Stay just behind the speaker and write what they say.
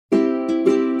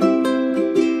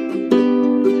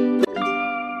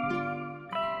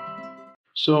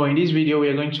So in this video, we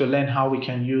are going to learn how we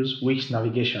can use Wix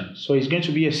navigation. So it's going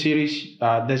to be a series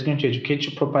that's going to educate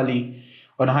you properly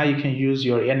on how you can use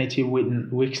your native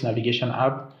Wix navigation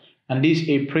app. And this is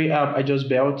a pre-app I just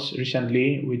built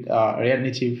recently with React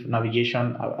Native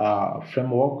navigation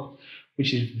framework,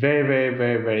 which is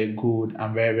very good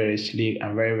and very slick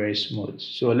and very smooth.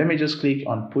 So let me just click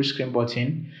on push screen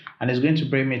button, and it's going to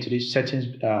bring me to this settings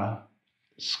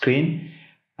screen.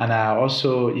 And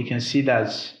also you can see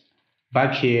that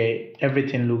back here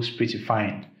everything looks pretty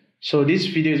fine. So this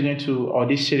video is going to, or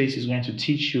this series is going to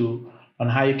teach you on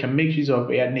how you can make use of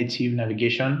React Native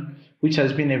navigation, which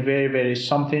has been a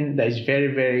something that is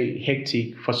very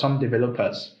hectic for some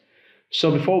developers.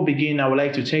 So before we begin, I would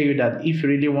like to tell you that if you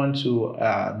really want to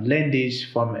learn this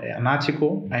from an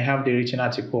article, I have the written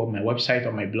article on my website,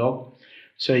 on my blog.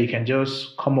 So you can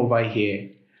just come over here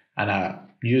and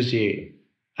use the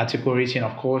article written.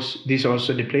 Of course, this is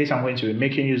also the place I'm going to be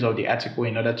making use of the article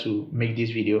in order to make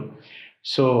this video.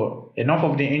 So enough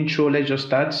of the intro, let's just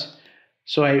start.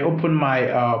 So I opened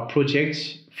my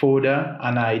project folder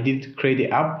and I did create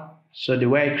the app. So the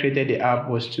way I created the app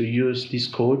was to use this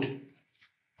code.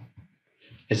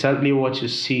 Exactly what you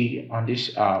see on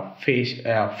this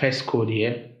first code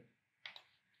here.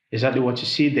 Exactly what you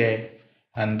see there.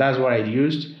 And that's what I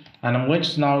used. And I'm going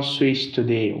to now switch to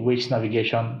the Wix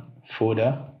navigation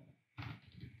folder.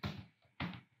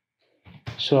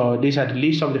 So these are the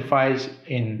list of the files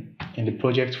in the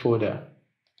project folder.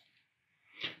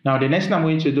 Now the next thing I'm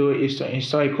going to do is to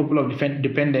install a couple of different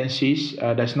dependencies.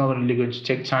 That's not really going to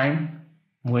take time.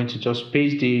 I'm going to just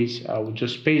paste these. I will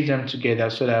just paste them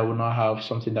together so that I will not have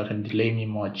something that can delay me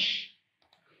much.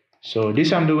 So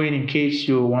this I'm doing in case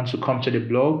you want to come to the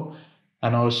blog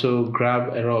and also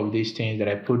grab a lot of these things that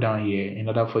I put down here in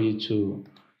order for you to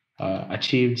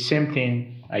achieve the same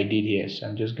thing I did here. So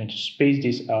I'm just going to space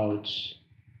this out.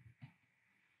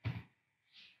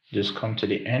 Just come to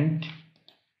the end.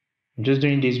 I'm just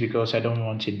doing this because I don't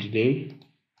want a delay.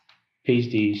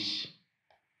 Paste this.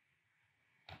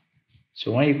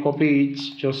 So when you copy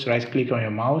it, just right click on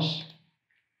your mouse.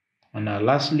 And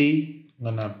lastly,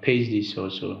 I'm gonna paste this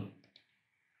also.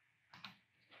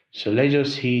 So let's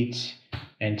just hit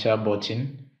enter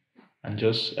button and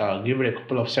just give it a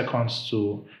couple of seconds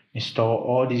to install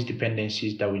all these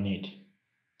dependencies that we need.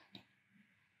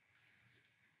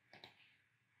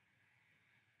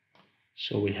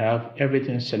 So we have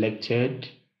everything selected,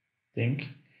 I think.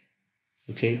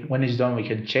 Okay, when it's done, we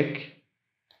can check.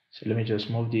 So let me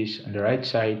just move this on the right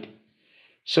side.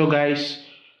 So guys,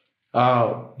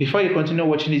 before you continue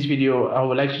watching this video, I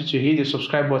would like you to hit the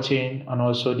subscribe button and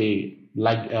also the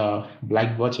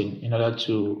like button in order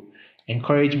to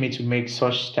encourage me to make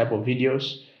such type of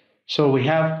videos. So we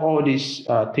have all these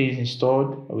things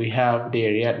installed. We have the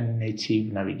React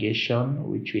Native navigation,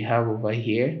 which we have over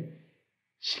here,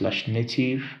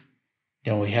 /native.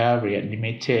 Then we have React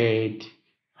Limited,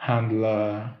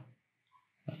 handler,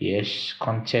 yes,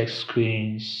 context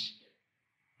screens,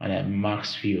 and then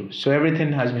max view. So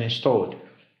everything has been installed.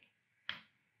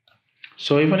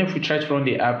 So even if we try to run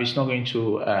the app, it's not going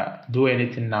to do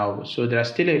anything now. So there are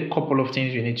still a couple of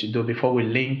things we need to do before we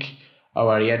link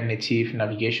our React Native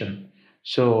navigation.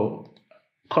 So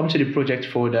come to the project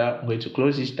folder. I'm going to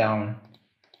close this down.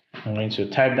 I'm going to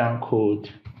type down code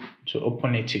to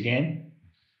open it again.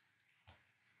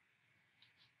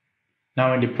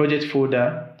 Now in the project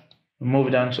folder,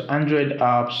 move down to Android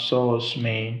app source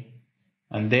main,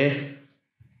 and there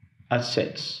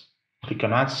assets. Click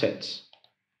on assets.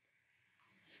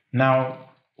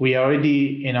 Now we are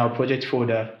already in our project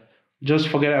folder. Just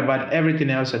forget about everything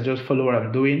else and just follow what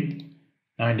I'm doing.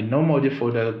 Now in the no module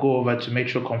folder, go over to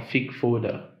Metro config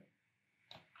folder.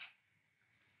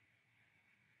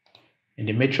 In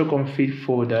the Metro config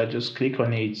folder, just click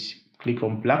on it. Click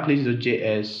on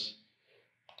blacklist.js.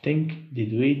 Think,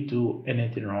 did we do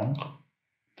anything wrong?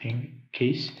 Think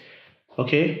case.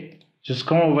 Okay, just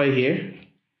come over here.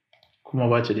 Come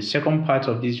over to the second part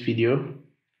of this video.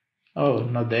 Oh,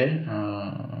 not there.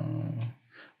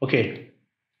 Okay,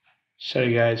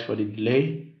 sorry guys for the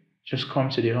delay. Just come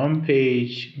to the home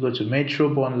page, go to Metro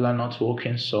bundler not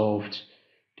working solved,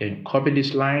 then copy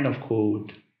this line of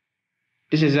code.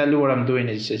 This is exactly what I'm doing.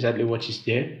 It's exactly what is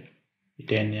there.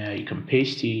 Then you can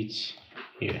paste it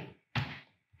here.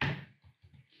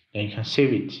 Then you can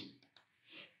save it.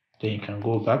 Then you can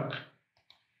go back.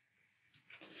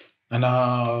 And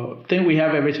I think we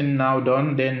have everything now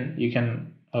done. Then you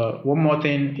can, one more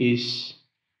thing is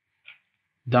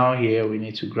down here, we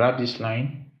need to grab this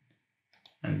line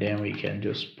and then we can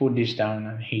just put this down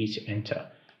and hit enter.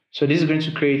 So this is going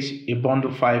to create a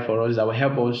bundle file for us that will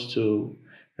help us to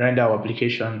render our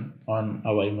application on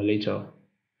our emulator.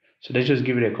 So let's just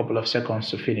give it a couple of seconds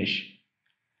to finish.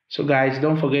 So guys,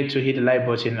 don't forget to hit the like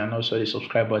button and also the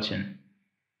subscribe button.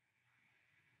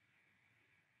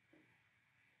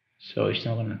 So it's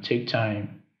not going to take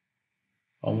time.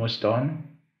 Almost done.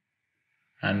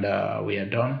 And we are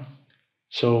done.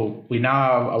 So we now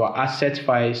have our asset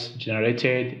files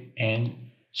generated and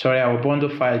our bundle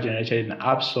file generated in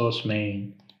app source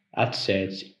main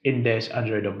assets index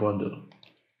Android bundle.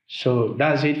 So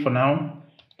that's it for now.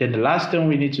 Then the last thing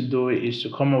we need to do is to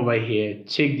come over here,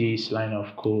 take this line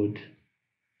of code,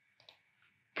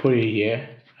 put it here,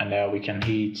 and we can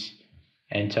hit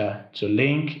enter to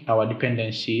link our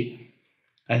dependency,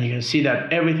 and you can see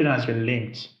that everything has been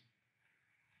linked.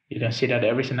 You can see that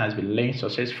everything has been linked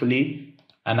successfully.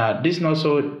 And this is not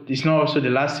also the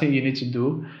last thing you need to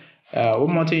do.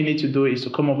 One more thing you need to do is to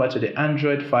come over to the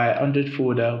Android file, Android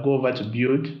folder, go over to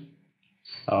build.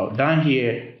 Down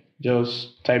here,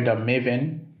 just type down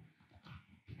Maven,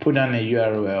 put down a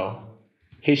URL,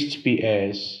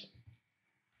 https,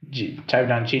 type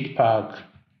down jetpack.io,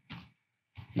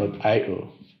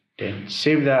 then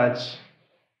save that.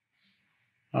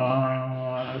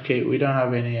 Okay, we don't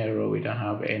have any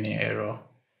error.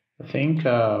 I think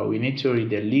we need to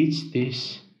delete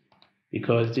this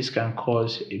because this can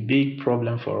cause a big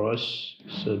problem for us.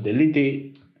 So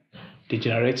delete the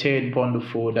generated bundle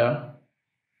folder,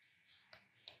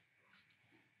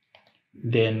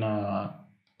 then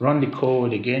run the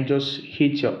code again. Just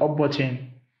hit your up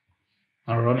button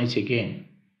and run it again.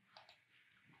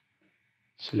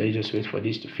 So let's just wait for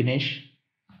this to finish.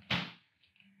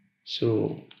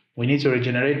 So we need to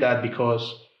regenerate that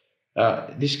because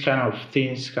this kind of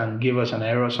things can give us an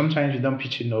error. Sometimes we don't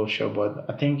pitch it no sure, but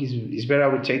I think it's better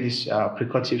we take these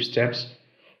precautive steps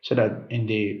so that in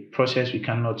the process we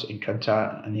cannot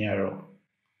encounter any error.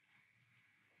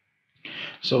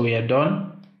 So we are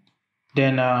done.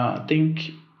 Then I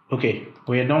think, okay,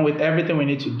 we are done with everything we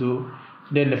need to do.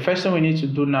 Then the first thing we need to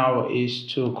do now is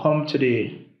to come to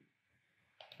the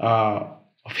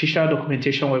official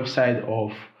documentation website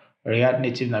of React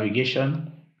Native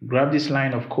Navigation. Grab this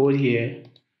line of code here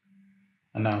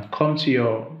and now come to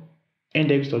your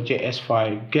index.js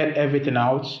file, get everything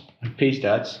out and paste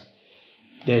that.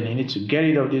 Then you need to get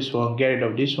rid of this one, get rid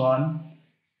of this one.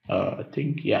 I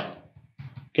think, yeah,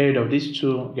 get rid of these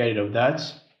two, get rid of that.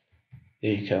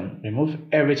 Then you can remove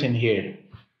everything here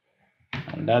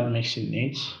and that makes it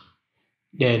neat.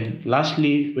 Then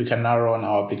lastly, we can now run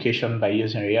our application by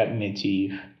using React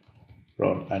Native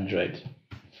run Android.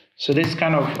 So this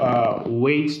kind of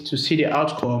wait to see the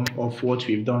outcome of what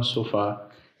we've done so far.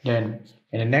 Then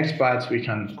in the next part we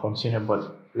can continue,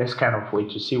 but let's kind of wait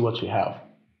to see what we have.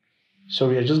 So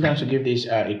we are just going to give this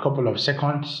a couple of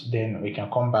seconds, then we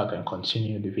can come back and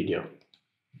continue the video.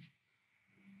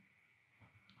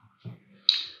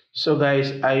 So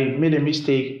guys, I made a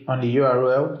mistake on the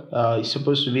URL. It's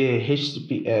supposed to be a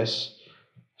HTTPS,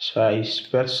 so I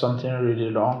spelled something really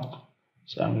wrong.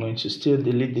 So I'm going to still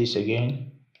delete this again.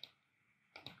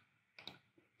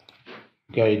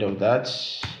 Get rid of that.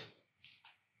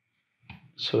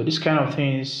 So this kind of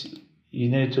things you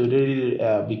need to really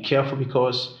be careful,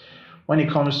 because when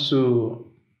it comes to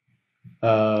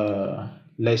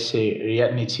let's say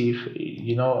React Native,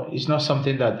 you know, it's not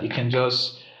something that you can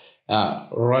just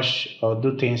rush or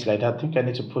do things like that. I think I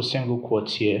need to put single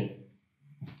quotes here.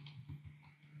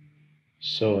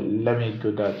 So let me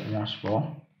do that once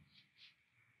more.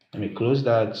 Let me close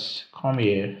that, come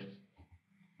here,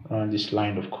 run this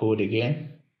line of code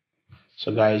again.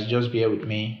 So guys, just bear with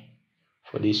me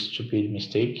for this stupid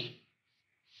mistake.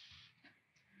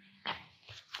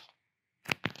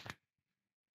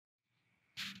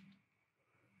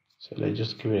 So let's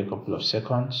just give it a couple of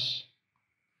seconds.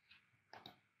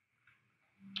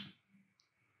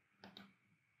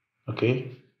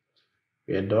 Okay,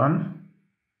 we are done,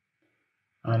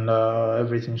 and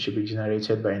everything should be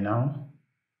generated by now.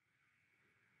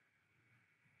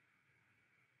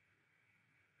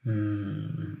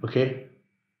 Okay,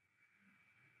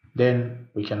 then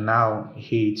we can now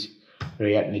hit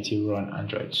React Native run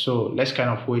Android. So let's kind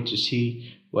of wait to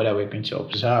see whether we're going to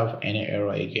observe any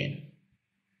error again.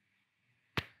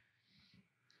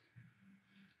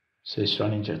 So it's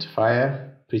running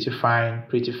Jetfire, pretty fine.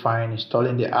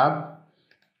 Installing the app,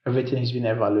 everything has been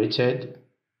evaluated,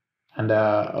 and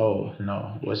oh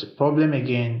no, was a problem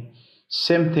again.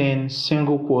 Same thing,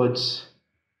 single quotes.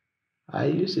 I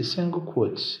used a single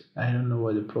quote. I don't know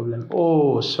what the problem.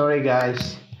 Oh, sorry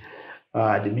guys.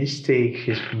 The mistake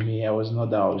is for me. I was not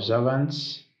that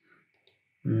observant.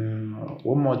 One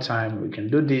more time. We can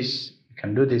do this. We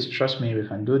can do this. Trust me, we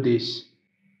can do this.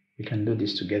 We can do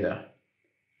this together.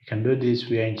 We can do this.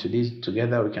 We are into this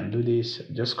together. We can do this.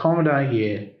 Just come down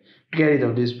here, get rid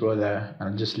of this brother,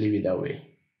 and just leave it that way.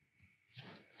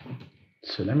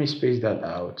 So let me space that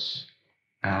out.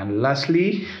 And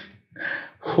lastly,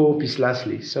 hope is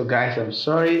lastly. So guys, I'm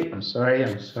sorry.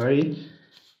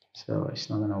 So it's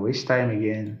not gonna waste time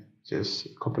again. Just a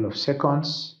couple of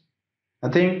seconds. I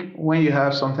think when you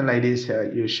have something like this,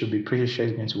 you should be pretty sure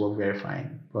it's going to work very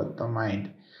fine. But don't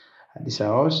mind. These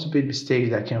are all stupid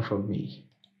mistakes that came from me.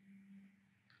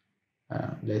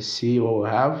 Let's see what we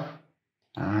have.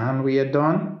 And we are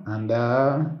done. And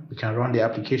we can run the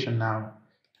application now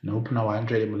and open our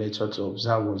Android emulator to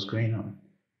observe what's going on.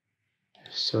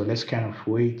 So let's kind of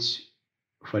wait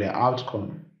for the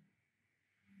outcome.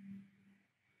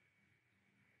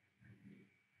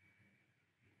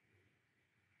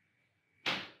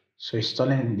 So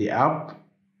installing the app.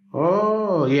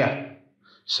 Oh yeah.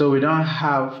 So we don't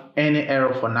have any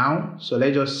error for now. So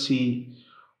let's just see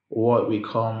what will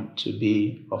come to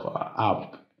be of our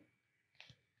app.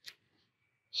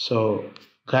 So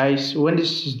guys, when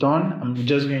this is done, I'm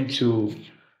just going to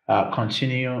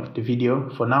continue the video.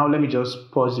 For now, let me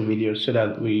just pause the video so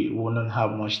that we won't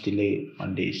have much delay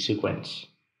on the sequence.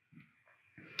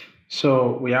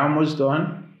 So we are almost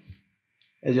done.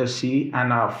 Let's just see.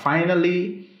 And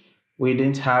finally, we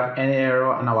didn't have any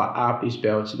error and our app is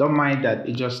built. Don't mind that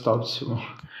it just stops.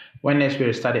 When next we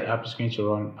restart the app, is going to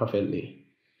run perfectly.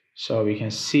 So we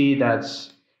can see that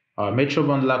our Metro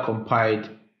Bundler compiled,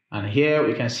 and here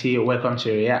we can see welcome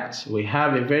to React. We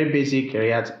have a very basic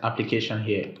React application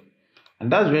here,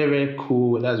 and that's very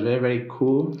cool. That's very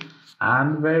cool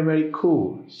and very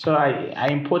cool. So I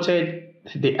imported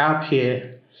the app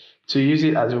here to use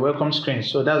it as a welcome screen.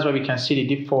 So that's why we can see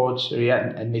the default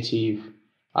React Native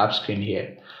app screen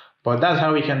here. But that's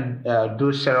how we can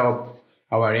set up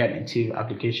our React Native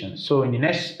application. So in the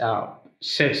next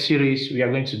series, we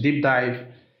are going to deep dive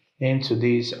into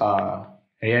this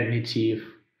React Native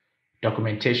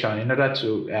documentation in order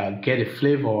to get a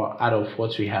flavor out of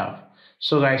what we have.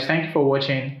 So guys, thank you for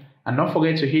watching, and don't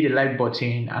forget to hit the like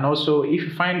button. And also, if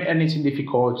you find anything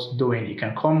difficult doing, you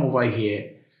can come over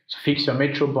here to fix your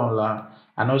Metro Bundler,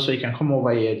 and also you can come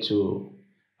over here to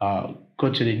go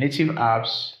to the native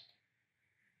apps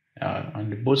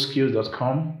on the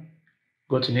bootskills.com.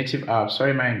 Go to native apps.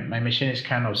 Sorry, my machine is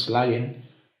kind of slagging.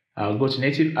 Go to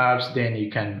native apps, then you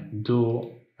can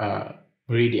do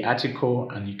read the article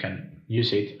and you can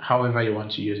use it however you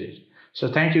want to use it.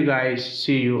 So thank you guys.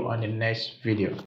 See you on the next video.